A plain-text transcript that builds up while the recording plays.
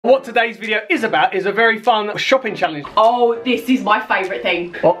What today's video is about is a very fun shopping challenge. Oh, this is my favourite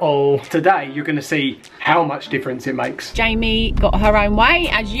thing. Uh-oh. Today you're going to see how much difference it makes. Jamie got her own way,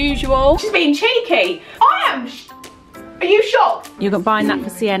 as usual. She's being cheeky. I am. Are you shocked? You're buying that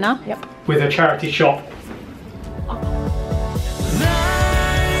for Sienna? Yep. With a charity shop.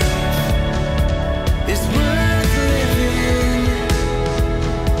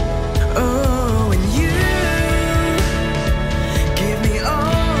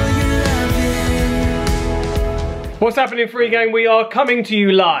 What's happening, FreeGang? We are coming to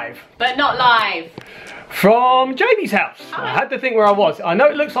you live. But not live. From Jamie's house. I had to think where I was. I know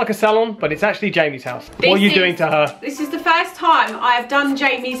it looks like a salon, but it's actually Jamie's house. What are you doing to her? This is the first time I have done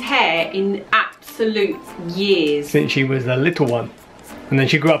Jamie's hair in absolute years. Since she was a little one. And then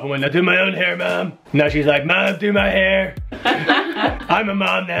she grew up and went, I do my own hair, Mum. Now she's like, Mum, do my hair. I'm a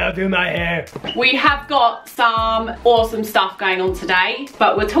mom now, do my hair. We have got some awesome stuff going on today,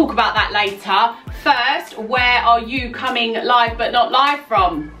 but we'll talk about that later. First, where are you coming live but not live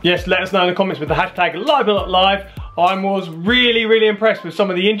from? Yes, let us know in the comments with the hashtag live but not live. I was really impressed with some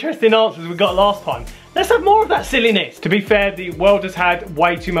of the interesting answers we got last time. Let's have more of that silliness. To be fair, the world has had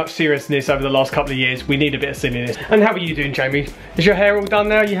way too much seriousness over the last couple of years. We need a bit of silliness. And how are you doing, Jamie? Is your hair all done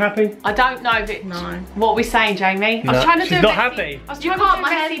now? Are you happy? I don't know if it... No. What are we saying, Jamie? No, I was trying to she's do not happy. I was You can't, my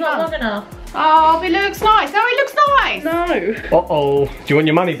hair's not long enough. Oh, it looks nice. Oh, it looks nice. No. Uh-oh. Do you want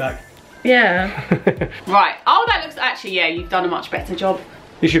your money back? Yeah. Right. Oh, that looks... Actually, yeah, you've done a much better job.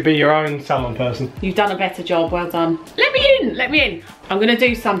 You should be your own salon person. You've done a better job, well done. Let me in, let me in. I'm gonna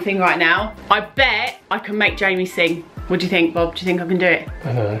do something right now. I bet I can make Jamie sing. What do you think, Bob? Do you think I can do it?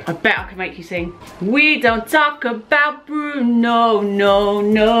 I don't know. I bet I can make you sing. We don't talk about Bruno,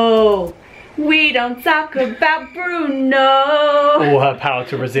 no. We don't talk about Bruno. All her power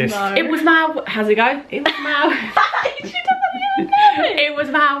to resist. No. It was my, how's it go? It was my, it was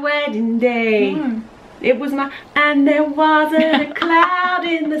my wedding day. Mm. It was my, and there wasn't a cloud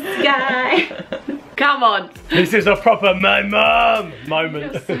in the sky. Come on. This is a proper my mum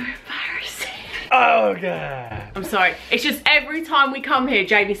moment. You're so embarrassing. Oh, God. I'm sorry. It's just every time we come here,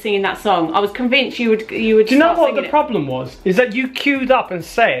 Jamie's singing that song. I was convinced you would. Do you know what the problem was? Is that you queued up and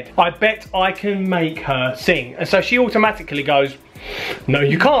said, I bet I can make her sing. And so she automatically goes, no,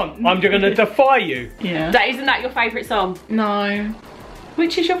 you can't. I'm going to defy you. Yeah. Isn't that your favourite song? No.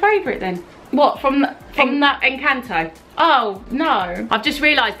 Which is your favourite then? What, from that? Encanto. Oh, no. I've just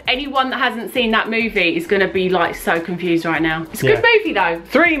realised anyone that hasn't seen that movie is going to be like so confused right now. It's a good movie though.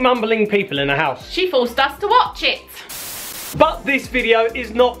 3 mumbling people in a house. She forced us to watch it. But this video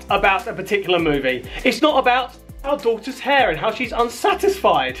is not about a particular movie. It's not about our daughter's hair and how she's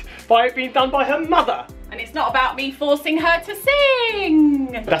unsatisfied by it being done by her mother. And it's not about me forcing her to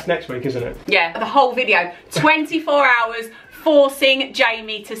sing. That's next week, isn't it? Yeah, the whole video. 24 hours forcing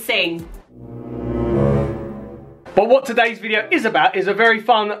Jamie to sing. But what today's video is about is a very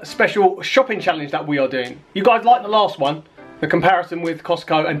fun special shopping challenge that we are doing. You guys like the last one, the comparison with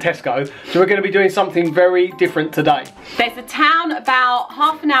Costco and Tesco, so we're going to be doing something very different today. There's a town about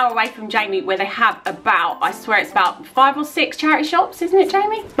half an hour away from Jamie where they have about, I swear it's about 5 or 6 charity shops, isn't it,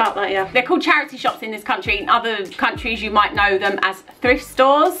 Jamie? About that, yeah. They're called charity shops in this country. In other countries you might know them as thrift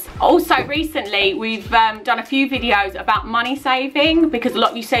stores. Also recently we've done a few videos about money saving, because a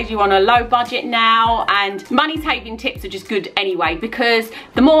lot of you said you're on a low budget now, and money saving tips are just good anyway, because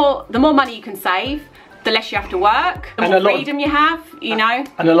the more money you can save, the less you have to work, the more freedom you have, you know.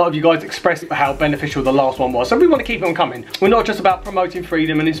 And a lot of you guys expressed how beneficial the last one was, so we want to keep on coming. We're not just about promoting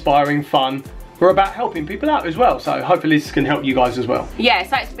freedom and inspiring fun, we're about helping people out as well, so hopefully this can help you guys as well. Yeah,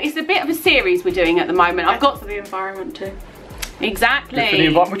 so it's a bit of a series we're doing at the moment. I've got for the environment too. Exactly.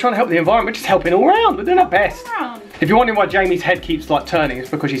 We're trying to help the environment, we're just helping all around, we're doing our best. If you're wondering why Jamie's head keeps like turning,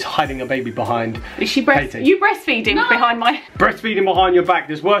 it's because she's hiding a baby behind. Is she breastfeeding behind my... Breastfeeding behind your back,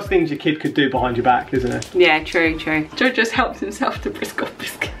 there's worse things your kid could do behind your back, isn't there? Yeah, true. JoJo just helps himself to Biscoff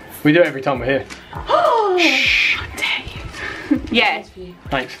biscuits. We do it every time we're here. Shh, how dare you. Yeah.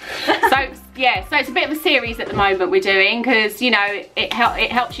 Thanks. So it's a bit of a series at the moment we're doing, because you know it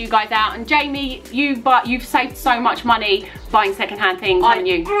helps you guys out. And Jamie, you've saved so much money buying secondhand things, haven't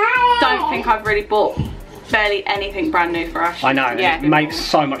you? Don't think I've really bought barely anything brand new for Ash. I know, it makes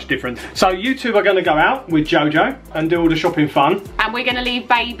so much difference. So you two are going to go out with JoJo and do all the shopping fun. And we're going to leave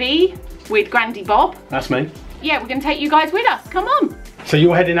baby with Grandy Bob. That's me. Yeah, we're going to take you guys with us. Come on. So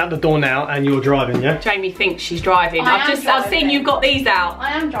you're heading out the door now and you're driving, yeah? Jamie thinks she's driving. I've seen you got these out.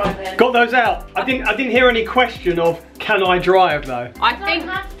 I am driving. Got those out. I didn't hear any question of can I drive though. I think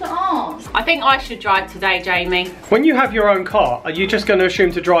have to ask. I think I should drive today, Jamie. When you have your own car, are you just going to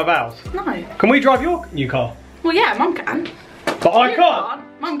assume to drive out? No. Can we drive your new car? Well, yeah, Mum can. But I can't.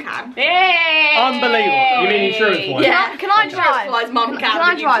 Mum can. Yeah. Unbelievable. You mean insurance wise? Yeah. Can I drive? Mum Can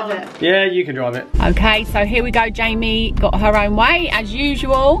I drive it? Yeah, you can drive it. Okay, so here we go. Jamie got her own way as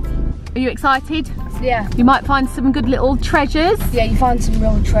usual. Are you excited? Yeah. You might find some good little treasures. Yeah, you find some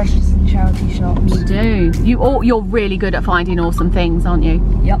real treasures in charity shops. You do. You're really good at finding awesome things, aren't you?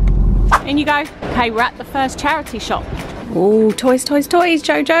 Yep. In you go. Okay, we're at the first charity shop. Oh, toys, toys, toys,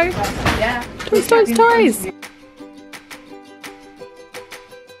 Jojo. Yeah. Toys, toys, toys.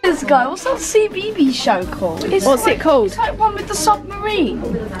 This guy, what's that CBeebies show called? What's it called? It's like one with the submarine.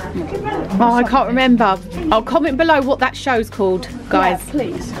 Oh, I can't remember. I'll comment below what that show's called, guys. Yeah,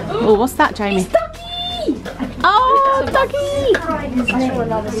 please. Oh, what's that, Jamie? Ducky! Oh, Dougie! That's for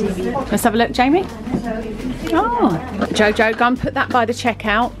another CB. Let's have a look, Jamie. Oh, Jojo, go and put that by the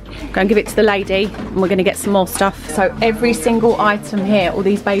checkout. Go and give it to the lady, and we're going to get some more stuff. So every single item here, all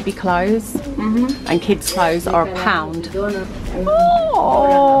these baby clothes and kids' clothes are £1.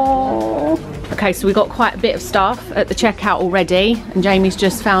 Oh. Okay, so we got quite a bit of stuff at the checkout already, and Jamie's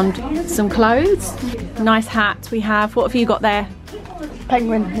just found some clothes. Nice hat we have. What have you got there?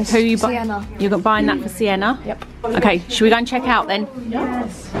 Penguin. Who you Sienna. You're buying that for Sienna? Yep. Okay, should we go and check out then?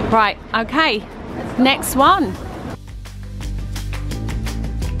 Yes. Right, okay. Next one.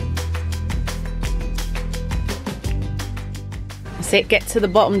 That's it, get to the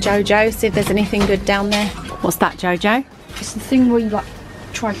bottom, Jojo, see if there's anything good down there. What's that, Jojo? It's the thing where you like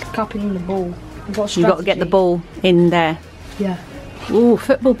try cupping the ball. You've got to get the ball in there. Yeah. Ooh,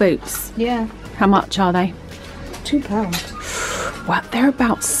 football boots. Yeah. How much are they? £2. Well, they're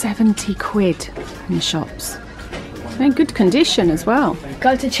about 70 quid in the shops. They're in good condition as well.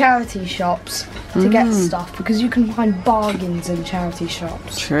 Go to charity shops to get stuff because you can find bargains in charity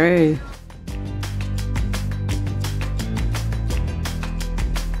shops. True.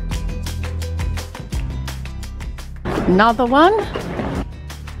 Another one.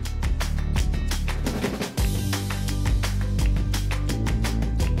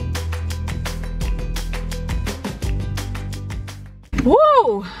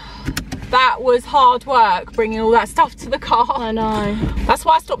 Whoa! That was hard work bringing all that stuff to the car. I know. That's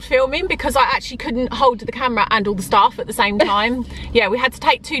why I stopped filming, because I actually couldn't hold the camera and all the stuff at the same time. Yeah, we had to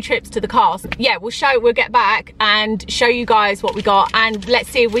take 2 trips to the car. Yeah, we'll get back and show you guys what we got, and let's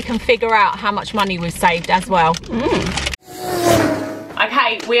see if we can figure out how much money we've saved as well.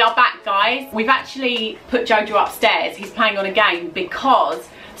 Okay, we are back, guys. We've actually put Jojo upstairs. He's playing on a game because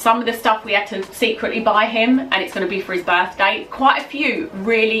some of the stuff we had to secretly buy him, and it's going to be for his birthday. Quite a few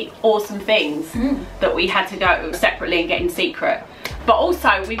really awesome things that we had to go separately and get in secret. But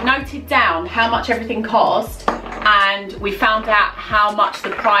also, we've noted down how much everything cost, and we found out how much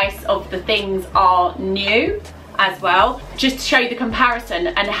the price of the things are new as well, just to show you the comparison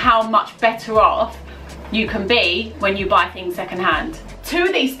and how much better off you can be when you buy things secondhand. 2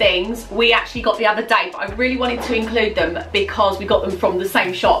 of these things we actually got the other day, but I really wanted to include them because we got them from the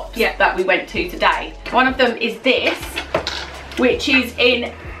same shop that we went to today. One of them is this, which is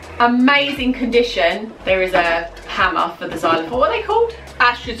in amazing condition. There is a hammer for the xylophone. What are they called?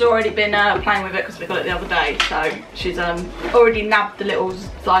 Astrid's already been playing with it because we got it the other day, so she's already nabbed the little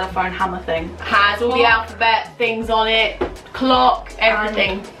xylophone hammer thing. Has all the alphabet things on it, clock,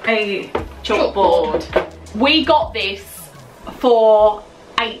 everything. A Chalkboard. We got this for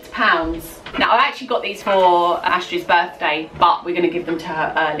 £8. Now, I actually got these for Astrid's birthday, but we're going to give them to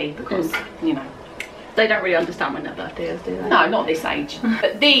her early because, you know, they don't really understand when their birthday is, do they? No, not this age.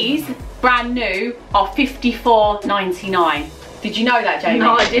 But these, brand new, are £54.99. Did you know that, Jamie?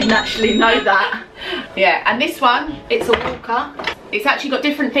 No, I didn't actually know that. Yeah, and this one, It's a walker. it's actually got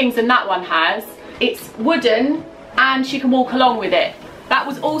different things than that one has. It's wooden and she can walk along with it. That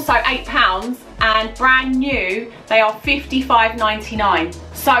was also £8, and brand new, they are £55.99.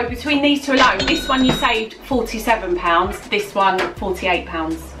 So between these 2 alone, this one you saved £47, this one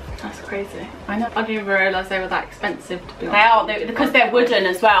 £48. That's crazy. I know. I didn't even realise they were that expensive, to be honest. They are, because they're wooden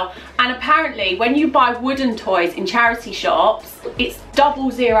as well. And apparently, when you buy wooden toys in charity shops, it's double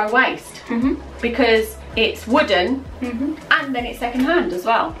zero waste. Because it's wooden and then it's secondhand as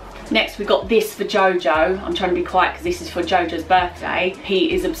well. Next, we got this for Jojo. I'm trying to be quiet because this is for Jojo's birthday.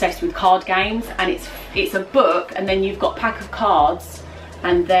 He is obsessed with card games, and it's a book, and then you've got a pack of cards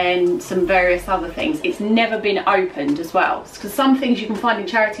and then some various other things. It's never been opened as well, because some things you can find in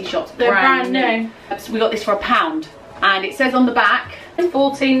charity shops They're brand new. So we got this for £1, and it says on the back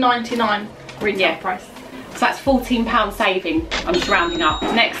 £14.99 retail price. so that's £14 saving. I'm just rounding up.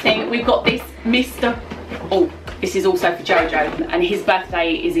 Next thing, we've got this Mr. Oh, this is also for Jojo, and his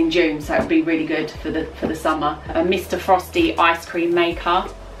birthday is in June, so it'll be really good for the summer. A Mr. Frosty ice cream maker.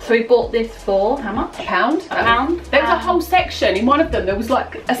 So we bought this for how much? £1. £1. There was a whole section. In one of them there was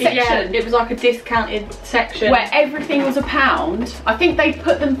like a section. Yeah, it was like a discounted section where everything was £1. I think they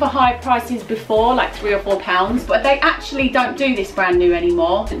put them for high prices before, like £3 or £4, but they actually don't do this brand new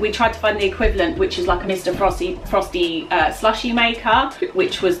anymore. We tried to find the equivalent, which is like a Mr. Frosty slushy maker,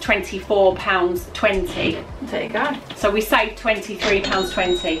 which was £24.20. There you go. So we saved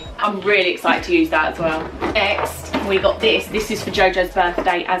 £23.20. I'm really excited to use that as well. Next, we got this. This is for JoJo's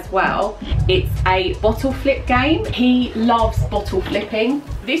birthday as well. It's a bottle flip game. He loves bottle flipping.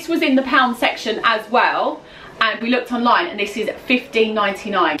 This was in the £1 section as well. And we looked online and this is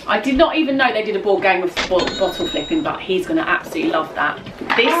 $15.99. I did not even know they did a board game with bottle flipping, but he's gonna absolutely love that.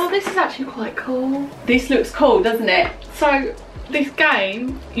 This is actually quite cool. This looks cool, doesn't it? So this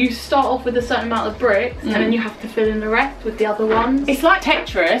game, you start off with a certain amount of bricks and then you have to fill in the rest with the other ones. It's like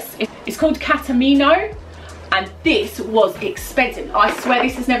Tetris. It's called Catamino. And this was expensive. I swear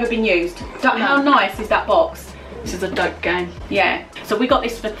this has never been used. How nice is that box? This is a dope game. Yeah. So we got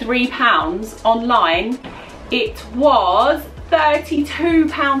this for £3 online. It was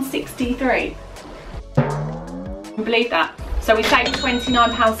 £32.63. Can you believe that? So we saved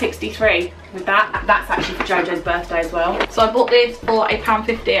 £29.63 with that. That's actually for JoJo's birthday as well. So I bought this for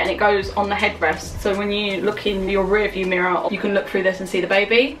 £1.50 and it goes on the headrest. So when you look in your rear view mirror, you can look through this and see the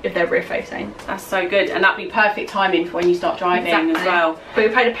baby if they're rear facing. That's so good, and that'd be perfect timing for when you start driving as well. But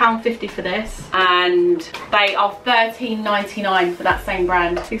we paid £1.50 for this. And they are £13.99 for that same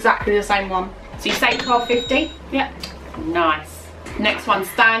brand. Exactly the same one. So you saved £12.50? Yeah. Nice. Next one,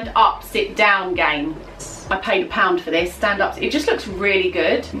 stand up, sit down game. I paid £1 for this, stand up. It just looks really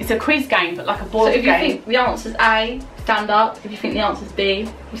good. It's a quiz game, but like a board game. So if you think the answer's A, stand up. If you think the answer's B,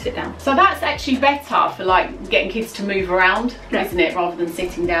 you sit down. So that's actually better for like getting kids to move around, isn't it, rather than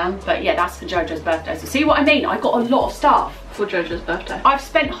sitting down. But yeah, that's for JoJo's birthday. So see what I mean? I got a lot of stuff. For JoJo's birthday. I've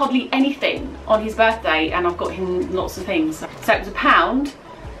spent hardly anything on his birthday and I've got him lots of things. So it was £1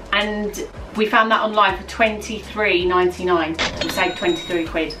 and we found that online for £23.99. So we saved 23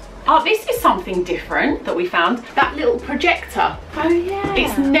 quid. Oh, this is something different that we found. That little projector. Oh yeah.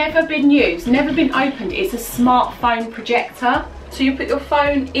 It's never been used, never been opened. It's a smartphone projector. So you put your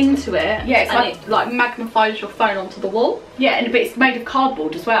phone into it, yeah, it's and it like magnifies your phone onto the wall. Yeah, but it's made of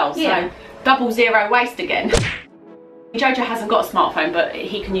cardboard as well, so double zero waste again. JoJo hasn't got a smartphone, but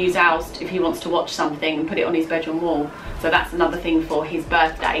he can use ours if he wants to watch something and put it on his bedroom wall. So that's another thing for his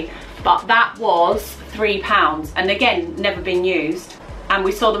birthday. But that was £3, and again, never been used. And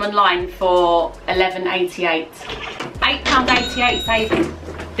we saw them online for £11.88. £8.88 saving.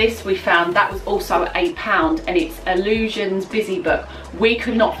 This we found, that was also £8, and it's Illusions Busy Book. We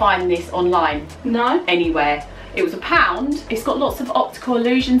could not find this online. No? Anywhere. It was £1. It's got lots of optical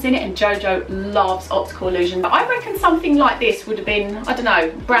illusions in it, and JoJo loves optical illusions. But I reckon something like this would have been, I don't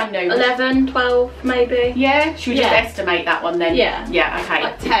know, brand new. 11, 12 maybe. Yeah? Should we just estimate that one then? Yeah. Yeah, okay.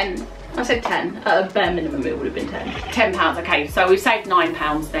 Like 10. I said 10. At a bare minimum it would have been 10. £10, okay. So we've saved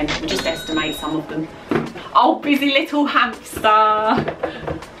 £9 then. We'll just estimate some of them. Oh, busy little hamster.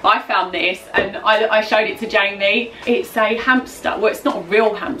 I found this and I showed it to Jamie. It's a hamster. Well, it's not a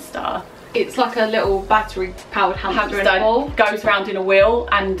real hamster. It's like a little battery powered hamster in a ball. Goes round in a wheel,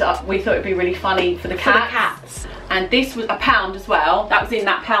 and we thought it'd be really funny for the cats. For the cats. And this was £1 as well. That was in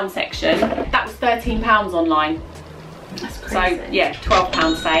that £1 section. That was £13 online. That's crazy. So yeah,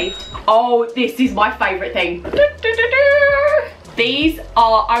 £12 saved. Oh, this is my favourite thing. These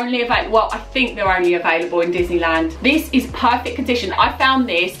are only available, well, I think they're only available in Disneyland. This is perfect condition. I found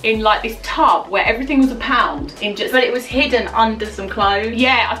this in like this tub where everything was £1 in just... But it was hidden under some clothes.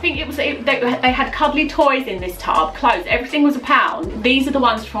 Yeah, I think it was, they had cuddly toys in this tub, clothes, everything was £1. These are the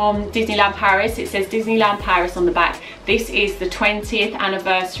ones from Disneyland Paris. It says Disneyland Paris on the back. This is the 20th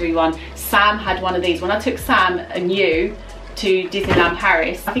anniversary one. Sam had one of these. When I took Sam and you to Disneyland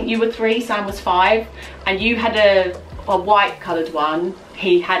Paris, I think you were 3, Sam was 5, and you had a white coloured one.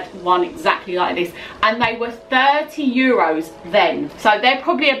 He had one exactly like this, and they were €30 then, so they're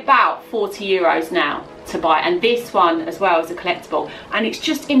probably about €40 now to buy. And this one as well is a collectible, and it's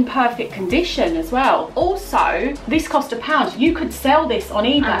just in perfect condition as well. Also, this cost £1. You could sell this on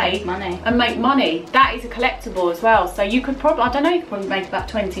eBay and make money. That is a collectible as well, so you could probably, I don't know, you could probably make about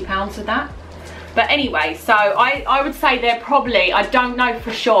 £20 with that. But anyway, so I would say they're probably, I don't know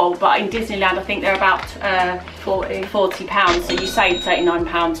for sure, but in Disneyland I think they're about £40, so you save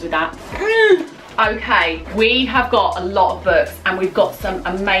 £39 with that. Okay, we have got a lot of books, and we've got some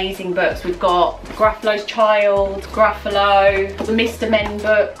amazing books. We've got Gruffalo's Child, Gruffalo, the Mr. Men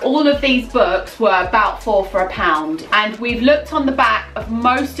book. All of these books were about 4 for £1, and we've looked on the back of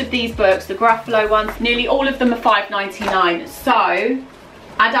most of these books, the Gruffalo ones, nearly all of them are $5.99. So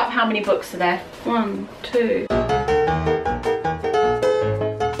Add up how many books are there. 1, 2.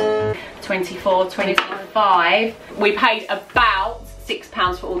 24, 25. We paid about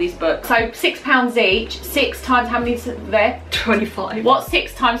 £6 for all these books. So £6 each. 6 times how many is there? 25. What's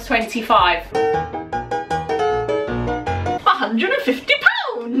 6 times 25? £150.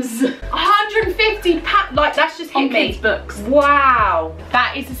 £150, like that's just hit On me. kids' books. Wow,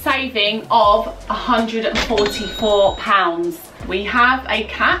 that is a saving of £144. We have a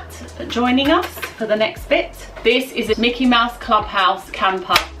cat joining us for the next bit. This is a Mickey Mouse Clubhouse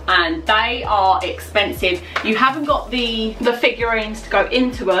camper and they are expensive. You haven't got the figurines to go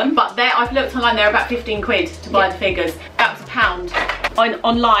into them, but I've looked online, they're about 15 quid to buy the figures. That was £1.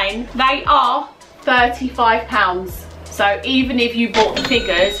 Online, they are £35. So even if you bought the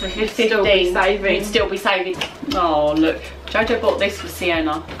figures for 15, you'd still be saving. Oh look, JoJo bought this for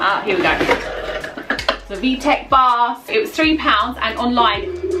Sienna. Ah, here we go. The VTech bar. It was £3 and online.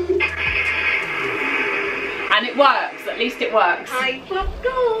 And it works, at least it works.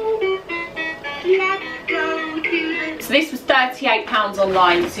 So this was £38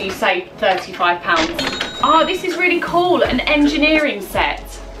 online, so you saved £35. Oh, this is really cool, an engineering set.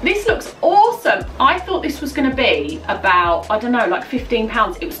 This looks awesome. I thought this was going to be about, I don't know, like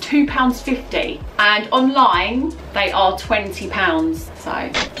 £15. It was £2.50. And online, they are £20. So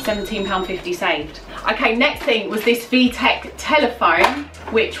 £17.50 saved. Okay, next thing was this VTech telephone,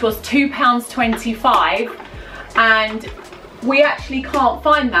 which was £2.25. And we actually can't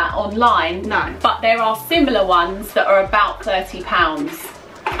find that online. No. But there are similar ones that are about £30.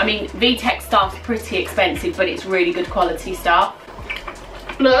 I mean, VTech stuff's pretty expensive, but it's really good quality stuff.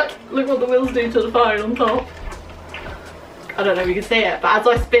 Look what the wheels do to the phone on top. I don't know if you can see it, but as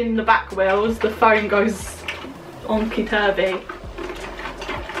I spin the back wheels, the phone goes onky-turvy.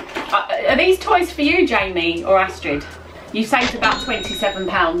 Are these toys for you, Jamie or Astrid? You saved about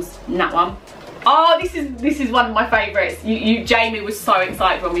 £27 in that one. Oh, this is one of my favourites. Jamie was so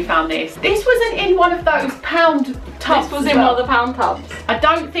excited when we found this. This wasn't in one of those pound tubs. This was in one of the pound tubs. I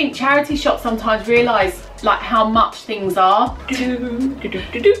don't think charity shops sometimes realise like how much things are.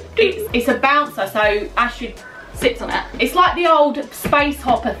 It's a bouncer, so Astrid sits on it. It's like the old space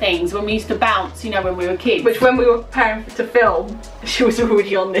hopper things when we used to bounce, you know, when we were kids. Which when we were preparing to film, she was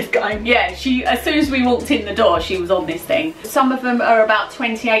already on this game. Yeah, as soon as we walked in the door, she was on this thing. Some of them are about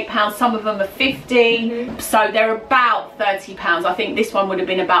 £28, some of them are 50, so they're about £30. I think this one would have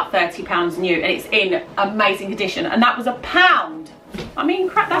been about £30 new, and it's in amazing condition, and that was £1. I mean,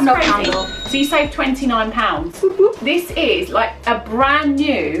 crap, that's no crazy. Candle. So you saved £29. This is like a brand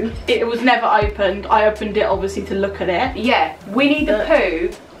new. It was never opened. I opened it obviously to look at it. Yeah, Winnie the Pooh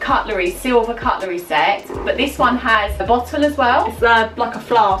cutlery, silver cutlery set. But this one has a bottle as well. It's like a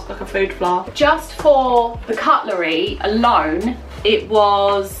flask, like a food flask. Just for the cutlery alone, it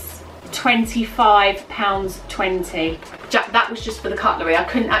was £25.20. That was just for the cutlery. I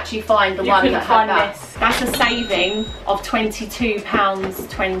couldn't actually find the one that had that. This. That's a saving of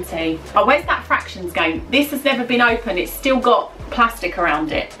 £22.20. Oh, where's that fractions game? This has never been opened. It's still got plastic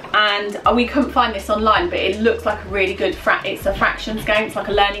around it. And we couldn't find this online, but it looks like a really good it's a fractions game. It's like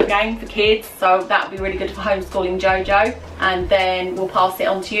a learning game for kids. So that would be really good for homeschooling JoJo. And then we'll pass it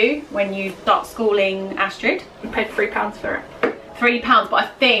on to you when you start schooling Astrid. We paid £3 for it. £3,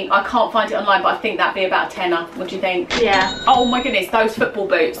 but I can't find it online, but I think that'd be about a tenner. What do you think? Yeah. Oh my goodness, those football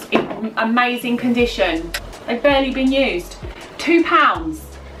boots in amazing condition. They've barely been used. £2.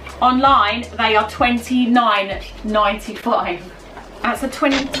 Online, they are £29.95. That's a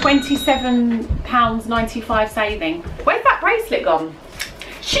 £27.95 saving. Where's that bracelet gone?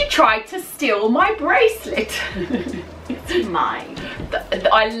 She tried to steal my bracelet. It's mine.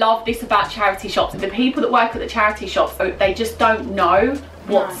 I love this about charity shops. The people that work at the charity shops, they just don't know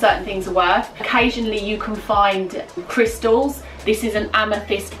what certain things are worth. Occasionally you can find crystals. This is an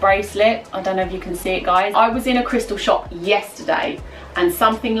amethyst bracelet. I don't know if you can see it, guys. I was in a crystal shop yesterday and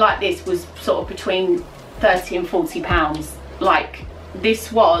something like this was sort of between £30 and £40. Like,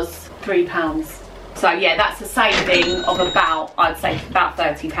 this was £3. So yeah, that's a saving of about, I'd say about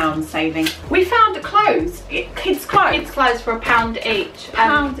 £30 saving. We found clothes, kids clothes. Kids clothes for £1 each.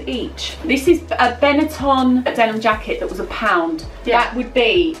 £1 each. This is a Benetton denim jacket that was £1. Yeah. That would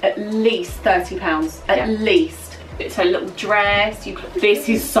be at least £30, at least. It's a little dress. This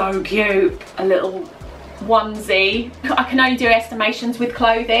is so cute. A little onesie. I can only do estimations with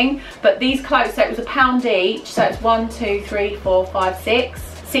clothing, but these clothes, so it was £1 each, so it's 1, 2, 3, 4, 5, 6.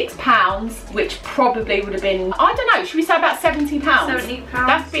 £6, which probably would have been, I don't know, should we say about £70? £70.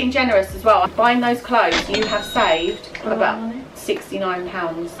 That's being generous as well. Buying those clothes, you have saved about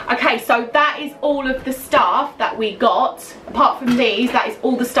 £69. Okay, so that is all of the stuff that we got. Apart from these, that is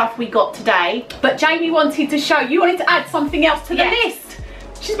all the stuff we got today. But Jamie wanted to show, you wanted to add something else to the list.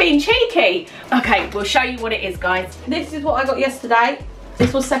 She's being cheeky. Okay, we'll show you what it is, guys. This is what I got yesterday.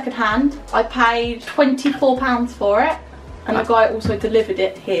 This was second hand. I paid £24 for it. And the guy also delivered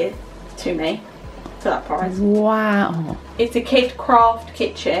it here to me for that price. Wow. It's a kid craft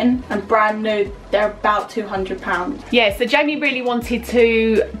kitchen and brand new. They're about £200. Yeah, so Jamie really wanted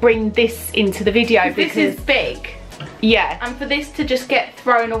to bring this into the video because this is big. Yeah. And for this to just get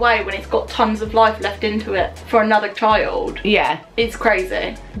thrown away when it's got tons of life left into it for another child. Yeah. It's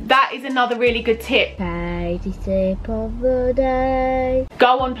crazy. That is another really good tip. Lady tip of the day.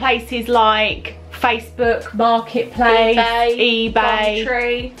 Go on places like Facebook Marketplace, eBay.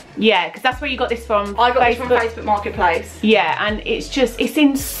 Tree. Yeah, because that's where you got this from. I got this from Facebook Marketplace. Yeah, and it's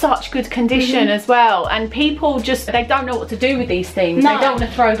in such good condition as well. And people they don't know what to do with these things. No. They don't want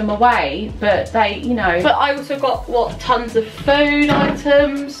to throw them away, but they, you know. But I also got, tons of food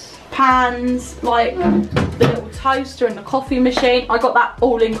items, pans, like the little toaster and the coffee machine. I got that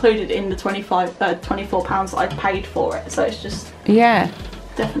all included in the £24 that I paid for it. So it's just... Yeah.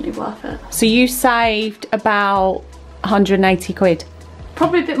 Definitely worth it. So you saved about 180 quid?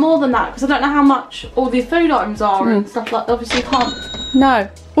 Probably a bit more than that because I don't know how much all the food items are and stuff like that. Obviously you can't. No.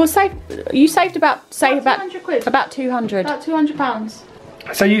 Well, you saved about 200 quid. About 200. About £200.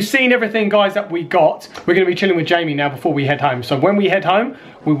 So you've seen everything, guys, that we got. We're going to be chilling with Jamie now before we head home. So when we head home,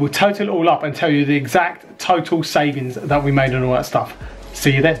 we will total it all up and tell you the exact total savings that we made and all that stuff.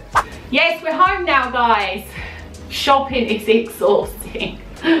 See you then. Yes, we're home now, guys. Shopping is exhausting.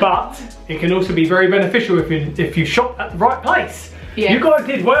 But it can also be very beneficial if you shop at the right place. Yeah. You guys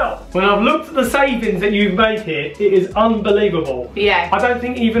did well. When I've looked at the savings that you've made here, it is unbelievable. Yeah. I don't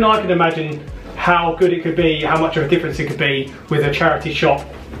think even I can imagine how good it could be, how much of a difference it could be with a charity shop.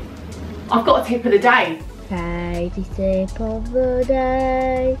 I've got a tip of the day. Lady tip of the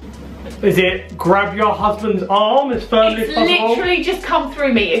day. Is it grab your husband's arm as firmly as possible? It's literally just come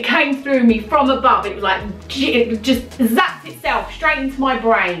through me. It came through me from above. It was like, it just zapped itself straight into my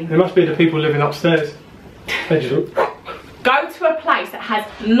brain. It must be the people living upstairs. They just... Go to a place that has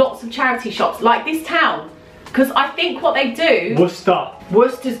lots of charity shops, like this town. Because I think what they do...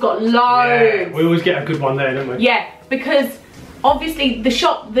 Worcester's got loads. Yeah, we always get a good one there, don't we? Yeah, because obviously the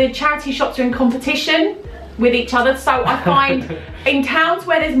charity shops are in competition with each other, so I find in towns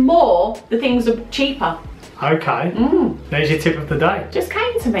where there's more, the things are cheaper. Okay, there's your tip of the day. Just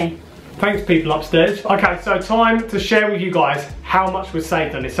came to me. Thanks, people upstairs. Okay, so time to share with you guys how much we've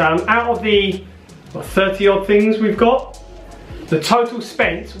saved on this. So out of the 30 odd things we've got, the total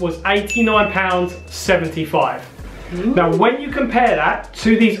spent was £89.75. Now when you compare that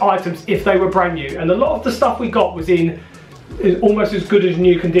to these items if they were brand new, and a lot of the stuff we got was in almost as good as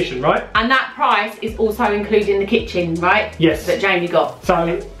new condition, right? And that price is also including the kitchen, right? Yes. That Jamie got.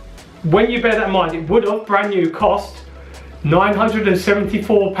 So when you bear that in mind, it would have brand new cost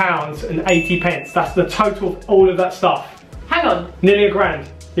 £974.80. That's the total of all of that stuff. Hang on. Nearly £1,000.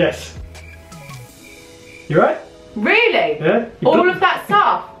 Yes. You right? Really? Yeah. All of that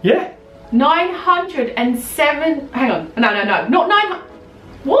stuff? Yeah. 907. Hang on. No, not 900.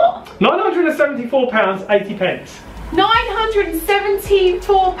 What? £974.80.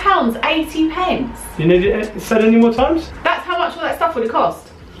 £974.80. You need it said any more times? That's how much all that stuff would have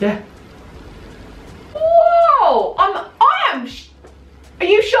cost. Yeah. Whoa! Are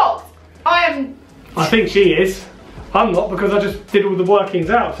you shocked? I think she is. I'm not, because I just did all the workings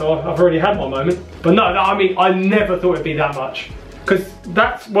out, so I've already had my moment. But no, I mean, I never thought it'd be that much. Because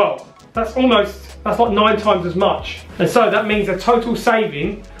that's like 9 times as much. And so that means a total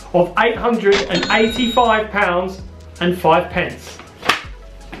saving of £885.05.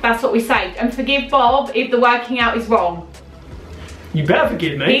 That's what we saved. And forgive Bob if the working out is wrong. You better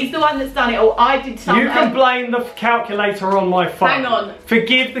forgive me. He's the one that's done it all. I did something. You can blame the calculator on my phone. Hang on.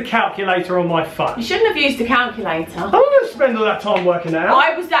 Forgive the calculator on my phone. You shouldn't have used the calculator. I'm going to spend all that time working out.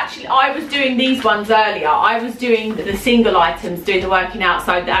 I was doing these ones earlier. I was doing the single items, doing the working out,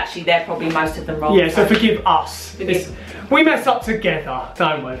 so actually they're probably most of them wrong. Yeah, so forgive us. We mess up together,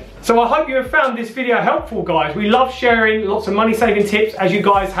 don't we? So I hope you have found this video helpful, guys. We love sharing lots of money saving tips. As you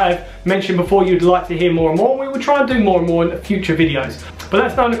guys have mentioned before, you'd like to hear more and more. We will try and do more and more in future videos. But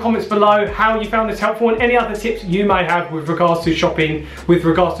let us know in the comments below how you found this helpful and any other tips you may have with regards to shopping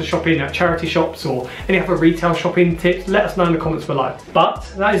at charity shops or any other retail shopping tips. Let us know in the comments below. But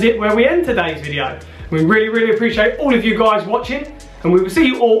that is it where we end today's video. We really appreciate all of you guys watching. And we will see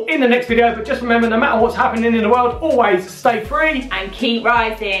you all in the next video. But just remember, no matter what's happening in the world, always stay free and keep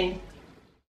rising.